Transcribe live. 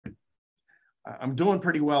I'm doing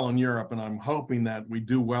pretty well in Europe, and I'm hoping that we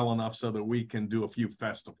do well enough so that we can do a few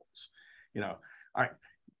festivals. You know,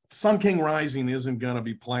 Sun King Rising isn't going to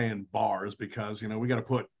be playing bars because, you know, we got to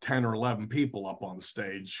put 10 or 11 people up on the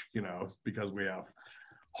stage, you know, because we have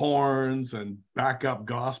horns and backup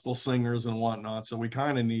gospel singers and whatnot. So we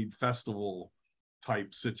kind of need festival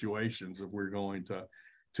type situations if we're going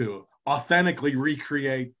to authentically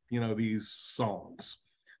recreate, you know, these songs.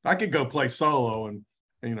 I could go play solo and,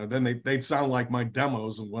 you know, then they'd sound like my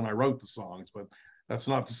demos and when I wrote the songs, but that's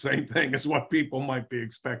not the same thing as what people might be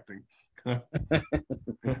expecting. And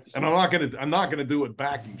I'm not gonna do it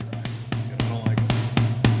backing tracks.